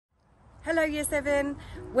Hello Year 7,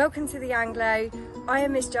 welcome to the Anglo. I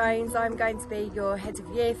am Miss Jones, I'm going to be your head of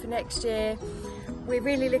year for next year. We're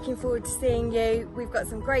really looking forward to seeing you. We've got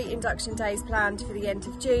some great induction days planned for the end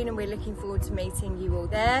of June and we're looking forward to meeting you all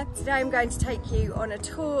there. Today I'm going to take you on a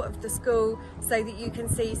tour of the school so that you can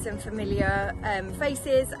see some familiar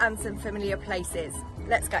faces and some familiar places.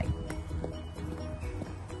 Let's go.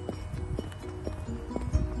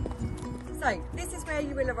 So this is where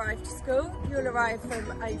you will arrive to school. You'll arrive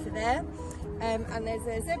from over there and there's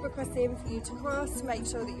a zebra crossing for you to cross to make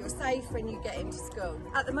sure that you're safe when you get into school.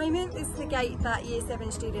 At the moment this is the gate that Year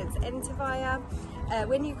 7 students enter via.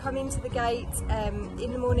 When you come into the gate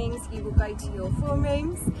in the mornings you will go to your form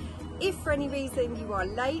rooms. If for any reason you are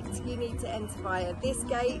late, you need to enter via this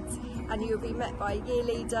gate and you'll be met by a year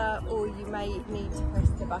leader, or you may need to press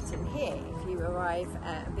the button here if you arrive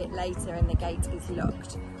a bit later and the gate is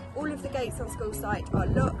locked. All of the gates on school site are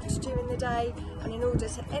locked during the day, and in order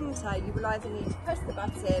to enter you will either need to press the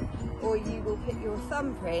button or you will put your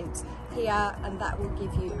thumbprint here and that will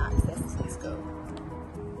give you access to the school.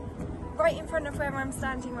 Right in front of where I'm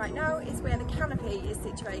standing right now is where the canopy is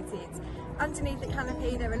situated. Underneath the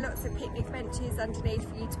canopy there are lots of picnic benches underneath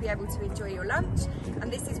for you to be able to enjoy your lunch,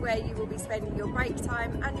 and this is where you will be spending your break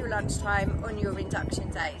time and your lunch time on your induction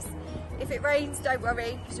days. If it rains, don't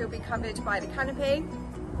worry because you'll be covered by the canopy.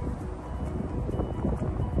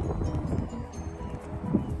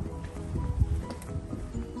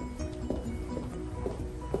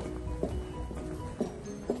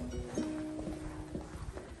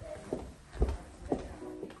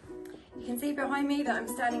 You can see behind me that I'm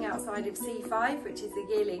standing outside of C5, which is the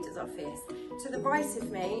year leader's office. To the right of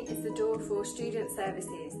me is the door for student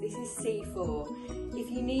services. This is C4. If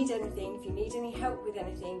you need anything, if you need any help with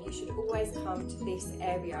anything, you should always come to this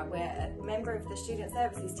area where a member of the student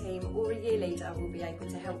services team or a year leader will be able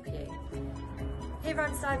to help you. Here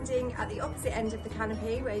I'm standing at the opposite end of the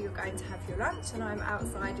canopy where you're going to have your lunch, and I'm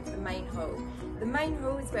outside of the main hall. The main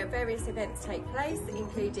hall is where various events take place,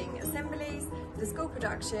 including assemblies, the school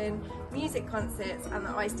production, music concerts and the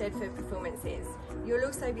Eisteddfod performances. You'll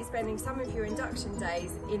also be spending some of your induction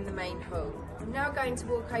days in the main hall. I'm now going to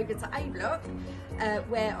walk over to A block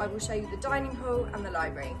where I will show you the dining hall and the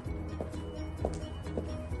library.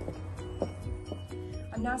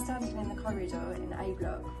 I'm now standing in the corridor in A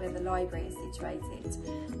block where the library is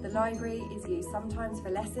situated. The library is used sometimes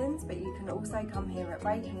for lessons, but you can also come here at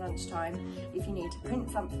break and lunchtime if you need to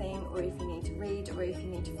print something, or if you need to read, or if you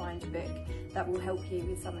need to find a book that will help you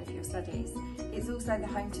with some of your studies. It's also the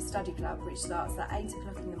Home to Study Club, which starts at 8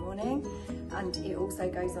 o'clock in the morning and it also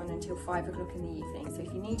goes on until 5 o'clock in the evening. So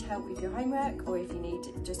if you need help with your homework, or if you need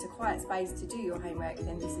just a quiet space to do your homework,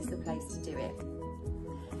 then this is the place to do it.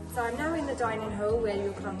 So I'm now in the dining hall where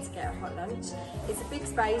you'll come to get a hot lunch. It's a big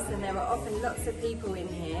space and there are often lots of people in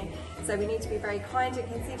here, so we need to be very kind and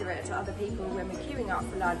considerate to other people when we're queuing up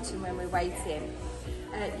for lunch and when we're waiting.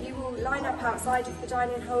 You will line up outside of the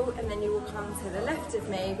dining hall and then you will come to the left of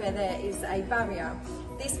me where there is a barrier.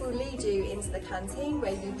 This will lead you into the canteen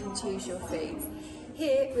where you can choose your foods.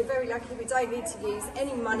 Here, we're very lucky we don't need to use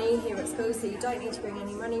any money here at school, so you don't need to bring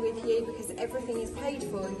any money with you because everything is paid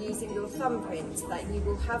for using your thumbprint that you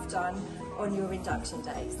will have done on your induction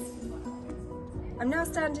days. I'm now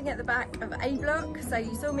standing at the back of A block, so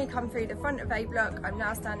you saw me come through the front of A block, I'm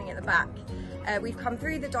now standing at the back. We've come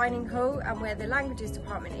through the dining hall and where the languages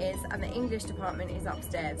department is, and the English department is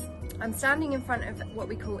upstairs. I'm standing in front of what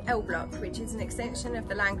we call L block, which is an extension of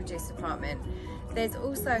the languages department. There's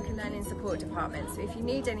also a learning support department, so if you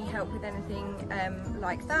need any help with anything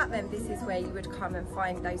like that, then this is where you would come and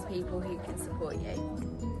find those people who can support you.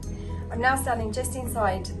 I'm now standing just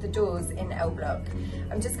inside the doors in L block.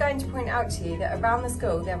 I'm just going to point out to you that around the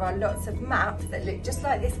school there are lots of maps that look just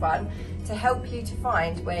like this one to help you to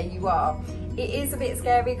find where you are. It is a bit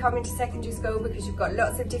scary coming to secondary school because you've got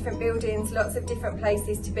lots of different buildings, lots of different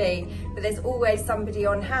places to be, but there's always somebody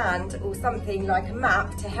on hand or something like a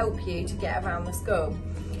map to help you to get around the school.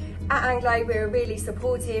 At Anglo, we're a really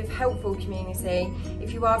supportive, helpful community.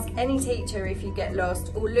 If you ask any teacher if you get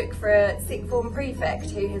lost, or look for a sixth form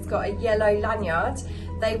prefect who has got a yellow lanyard,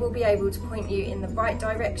 they will be able to point you in the right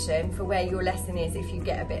direction for where your lesson is if you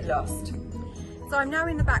get a bit lost. So I'm now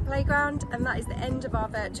in the back playground and that is the end of our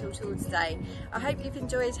virtual tour today. I hope you've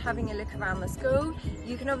enjoyed having a look around the school.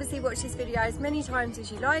 You can obviously watch this video as many times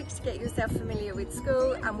as you like to get yourself familiar with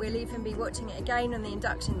school, and we'll even be watching it again on the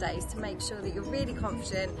induction days to make sure that you're really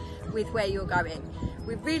confident with where you're going.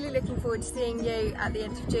 We're really looking forward to seeing you at the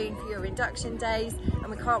end of June for your induction days,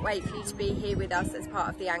 and we can't wait for you to be here with us as part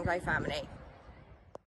of the Anglo family.